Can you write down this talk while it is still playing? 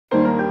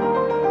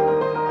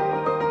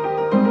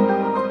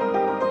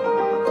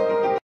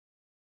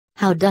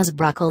How does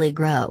broccoli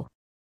grow?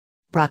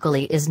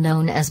 Broccoli is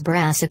known as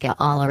Brassica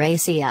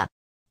oleracea.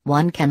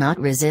 One cannot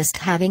resist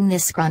having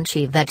this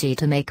crunchy veggie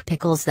to make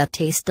pickles that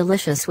taste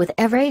delicious with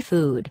every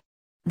food.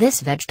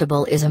 This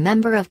vegetable is a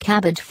member of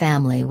cabbage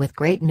family with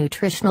great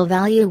nutritional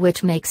value,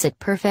 which makes it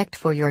perfect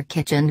for your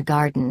kitchen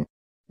garden.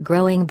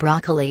 Growing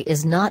broccoli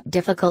is not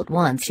difficult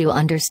once you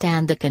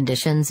understand the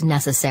conditions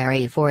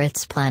necessary for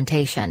its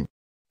plantation.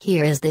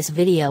 Here is this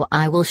video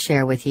I will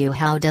share with you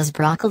how does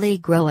broccoli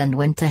grow and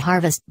when to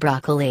harvest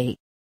broccoli.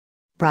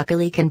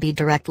 Broccoli can be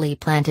directly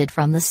planted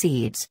from the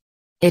seeds.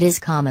 It is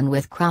common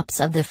with crops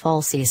of the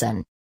fall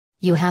season.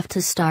 You have to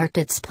start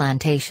its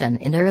plantation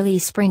in early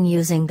spring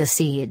using the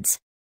seeds.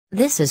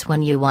 This is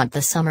when you want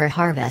the summer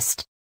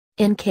harvest.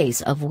 In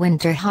case of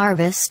winter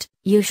harvest,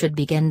 you should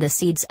begin the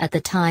seeds at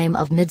the time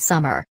of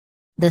midsummer.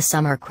 The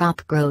summer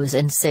crop grows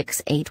in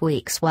 6-8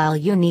 weeks while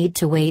you need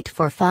to wait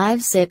for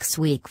 5-6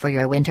 weeks for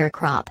your winter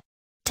crop.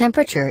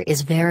 Temperature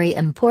is very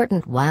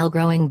important while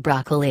growing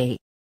broccoli.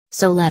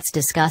 So let's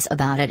discuss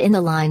about it in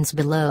the lines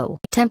below.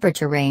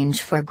 Temperature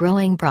range for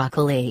growing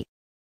broccoli.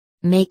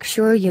 Make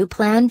sure you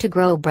plan to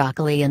grow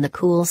broccoli in the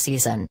cool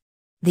season.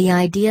 The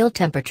ideal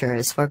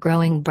temperatures for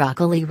growing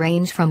broccoli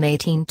range from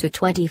 18 to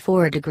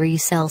 24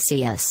 degrees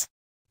Celsius.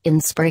 In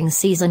spring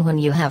season, when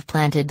you have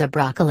planted the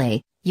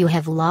broccoli, you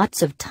have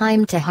lots of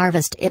time to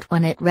harvest it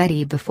when it's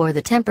ready before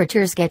the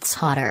temperatures gets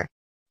hotter.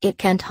 It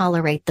can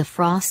tolerate the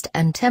frost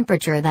and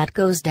temperature that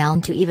goes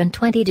down to even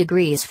 20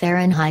 degrees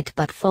Fahrenheit,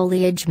 but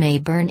foliage may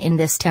burn in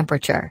this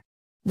temperature.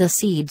 The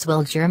seeds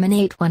will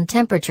germinate when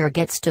temperature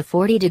gets to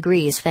 40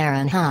 degrees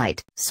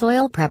Fahrenheit.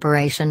 Soil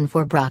preparation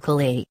for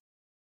broccoli.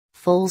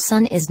 Full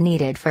sun is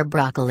needed for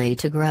broccoli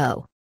to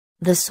grow.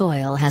 The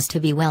soil has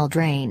to be well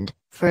drained,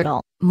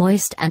 fertile,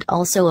 moist and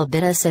also a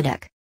bit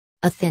acidic.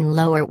 A thin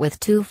lower with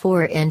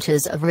 2-4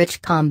 inches of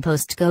rich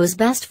compost goes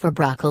best for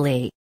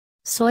broccoli.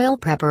 Soil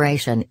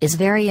preparation is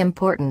very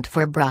important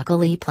for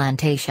broccoli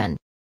plantation.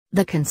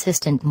 The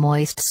consistent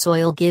moist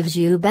soil gives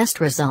you best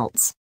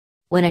results.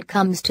 When it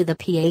comes to the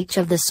pH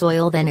of the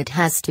soil, then it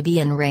has to be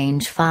in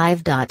range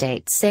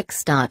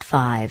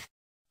 5.8-6.5.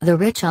 The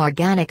rich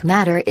organic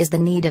matter is the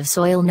need of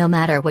soil no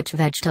matter which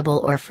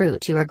vegetable or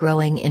fruit you are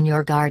growing in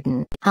your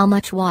garden. How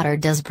much water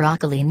does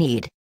broccoli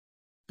need?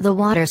 The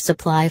water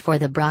supply for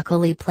the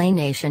broccoli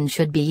plantation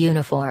should be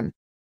uniform.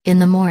 In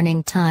the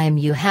morning time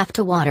you have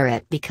to water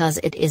it because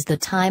it is the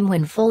time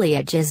when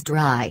foliage is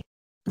dry.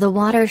 The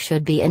water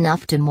should be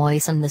enough to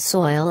moisten the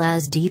soil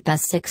as deep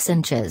as 6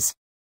 inches.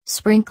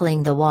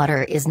 Sprinkling the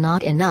water is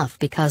not enough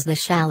because the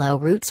shallow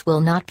roots will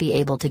not be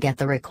able to get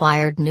the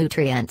required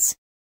nutrients.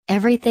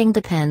 Everything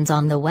depends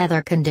on the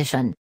weather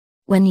condition.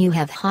 When you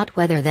have hot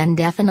weather, then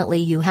definitely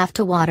you have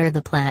to water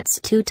the plants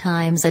 2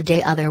 times a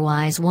day,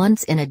 otherwise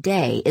once in a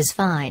day is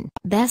fine.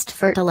 Best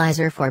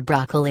fertilizer for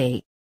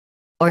broccoli.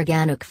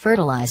 Organic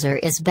fertilizer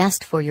is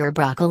best for your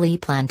broccoli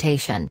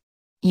plantation.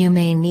 You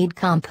may need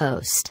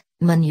compost,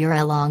 manure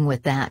along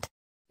with that.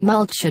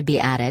 Mulch should be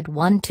added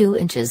 1-2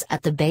 inches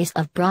at the base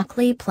of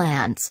broccoli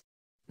plants.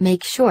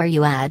 Make sure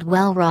you add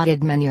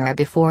well-rotted manure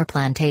before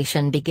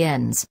plantation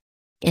begins.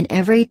 In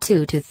every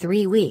 2 to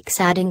 3 weeks,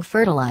 adding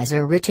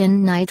fertilizer rich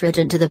in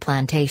nitrogen to the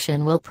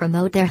plantation will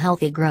promote their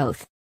healthy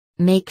growth.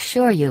 Make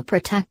sure you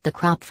protect the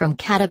crop from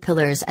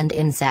caterpillars and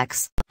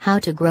insects. How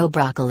to grow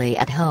broccoli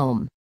at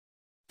home.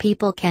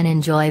 People can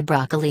enjoy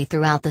broccoli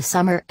throughout the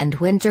summer and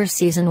winter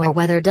season where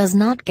weather does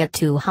not get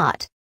too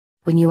hot.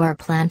 When you are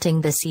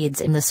planting the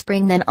seeds in the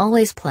spring, then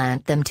always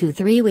plant them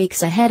 2-3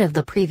 weeks ahead of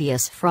the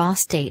previous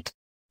frost date.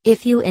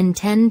 If you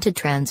intend to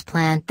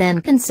transplant,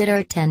 then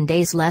consider 10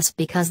 days less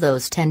because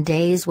those 10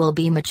 days will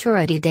be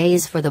maturity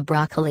days for the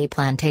broccoli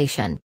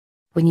plantation.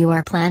 When you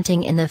are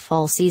planting in the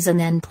fall season,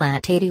 then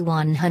plant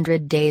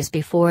 80-100 days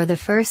before the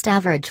first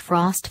average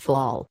frost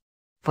fall.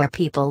 For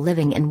people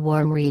living in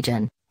warm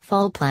region,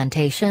 fall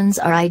plantations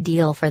are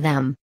ideal for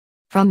them.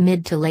 From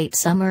mid to late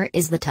summer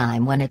is the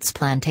time when its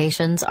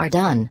plantations are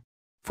done.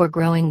 For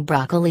growing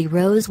broccoli,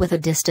 rows with a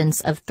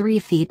distance of 3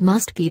 feet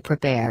must be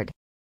prepared.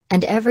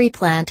 And every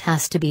plant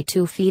has to be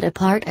 2 feet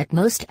apart at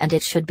most, and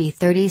it should be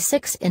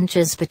 36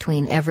 inches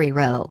between every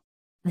row.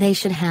 They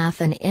should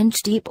 1/2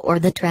 inch deep, or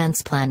the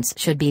transplants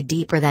should be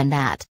deeper than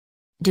that.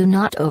 Do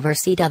not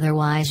overseed,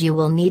 otherwise you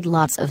will need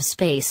lots of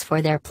space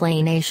for their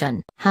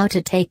plantation. How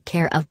to take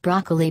care of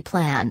broccoli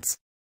plants.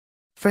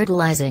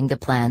 Fertilizing the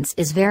plants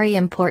is very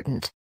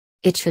important.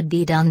 It should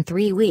be done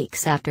 3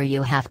 weeks after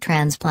you have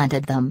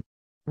transplanted them.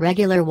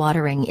 Regular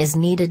watering is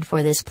needed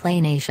for this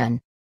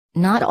plantation.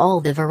 Not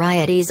all the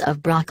varieties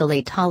of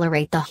broccoli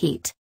tolerate the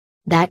heat.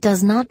 That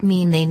does not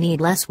mean they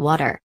need less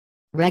water.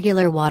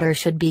 Regular water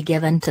should be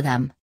given to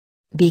them.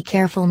 Be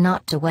careful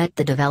not to wet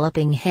the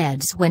developing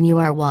heads when you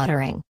are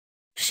watering.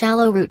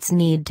 Shallow roots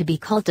need to be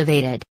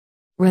cultivated.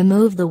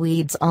 Remove the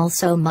weeds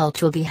also.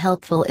 Mulch will be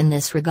helpful in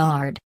this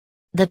regard.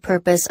 The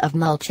purpose of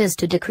mulch is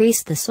to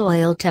decrease the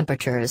soil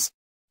temperatures.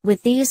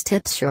 With these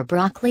tips, your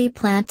broccoli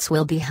plants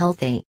will be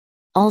healthy.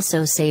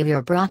 Also save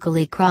your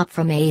broccoli crop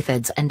from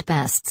aphids and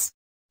pests.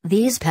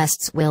 These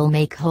pests will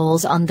make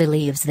holes on the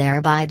leaves,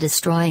 thereby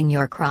destroying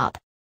your crop.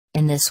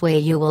 In this way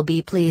you will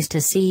be pleased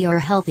to see your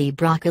healthy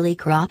broccoli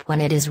crop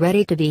when it is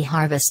ready to be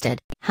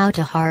harvested. How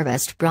to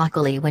harvest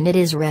broccoli when it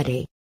is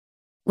ready.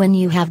 When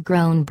you have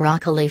grown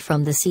broccoli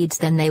from the seeds,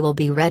 then they will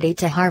be ready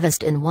to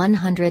harvest in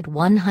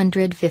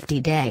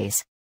 100-150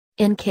 days.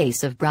 In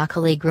case of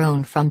broccoli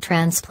grown from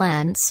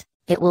transplants,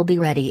 it will be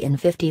ready in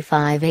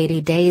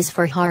 55-80 days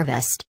for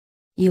harvest.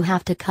 You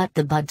have to cut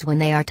the buds when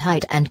they are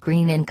tight and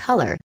green in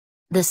color.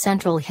 The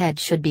central head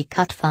should be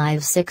cut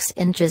 5-6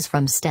 inches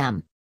from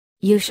stem.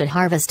 You should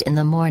harvest in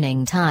the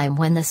morning time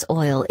when the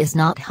soil is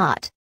not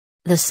hot.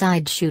 The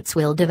side shoots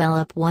will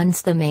develop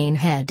once the main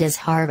head is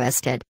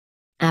harvested.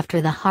 After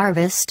the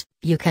harvest,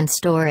 you can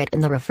store it in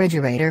the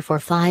refrigerator for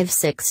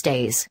 5-6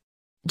 days.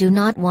 Do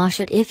not wash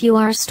it if you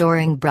are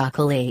storing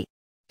broccoli.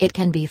 It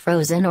can be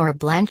frozen or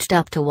blanched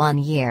up to 1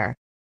 year.